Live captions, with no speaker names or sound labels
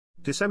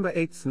December 8,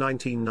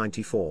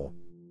 1994.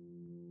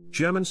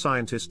 German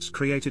scientists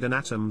created an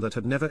atom that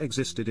had never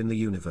existed in the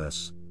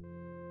universe.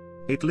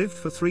 It lived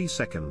for 3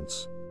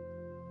 seconds.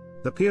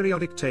 The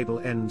periodic table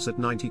ends at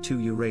 92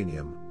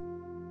 uranium.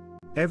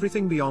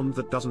 Everything beyond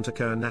that doesn't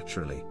occur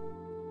naturally.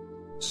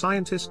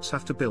 Scientists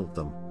have to build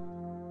them.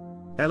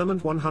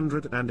 Element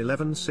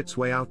 111 sits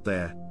way out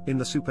there, in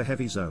the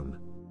superheavy zone.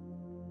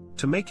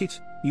 To make it,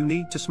 you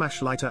need to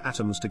smash lighter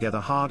atoms together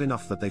hard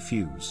enough that they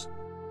fuse.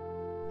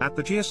 At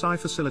the GSI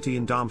facility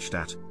in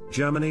Darmstadt,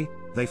 Germany,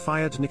 they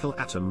fired nickel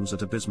atoms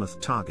at a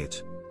bismuth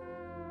target.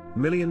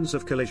 Millions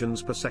of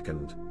collisions per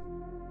second.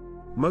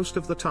 Most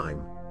of the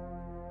time,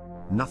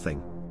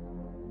 nothing.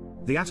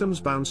 The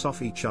atoms bounce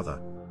off each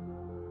other.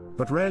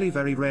 But rarely,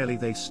 very rarely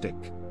they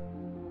stick.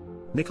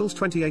 Nickel's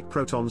 28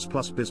 protons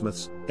plus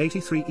bismuth's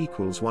 83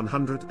 equals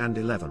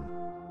 111.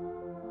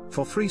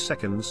 For 3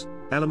 seconds,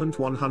 element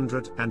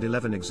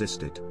 111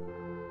 existed.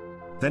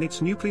 Then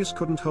its nucleus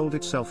couldn't hold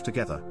itself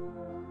together.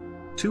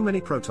 Too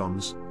many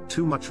protons,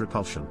 too much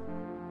repulsion.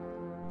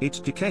 It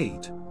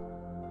decayed.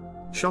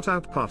 Shot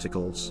out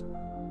particles.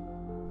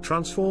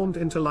 Transformed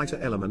into lighter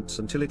elements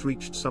until it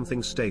reached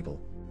something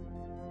stable.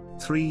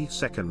 3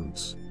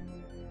 seconds.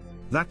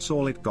 That's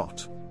all it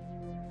got.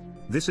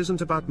 This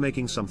isn't about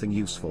making something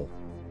useful.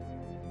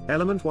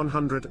 Element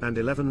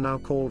 111, now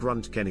called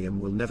Roentgenium,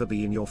 will never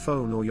be in your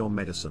phone or your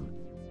medicine.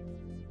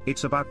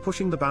 It's about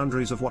pushing the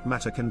boundaries of what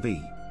matter can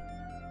be.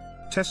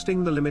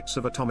 Testing the limits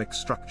of atomic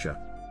structure.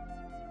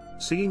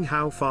 Seeing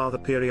how far the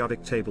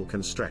periodic table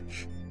can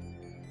stretch.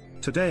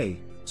 Today,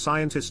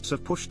 scientists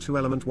have pushed to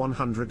element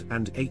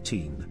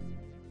 118.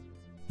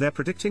 They're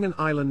predicting an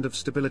island of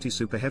stability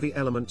superheavy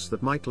elements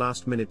that might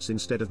last minutes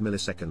instead of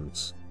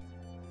milliseconds.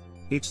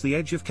 It's the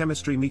edge of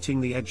chemistry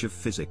meeting the edge of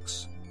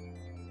physics.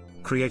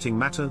 Creating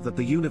matter that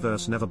the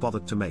universe never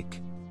bothered to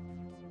make.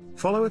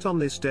 Follow it on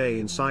this day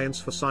in Science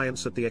for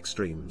Science at the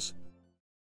Extremes.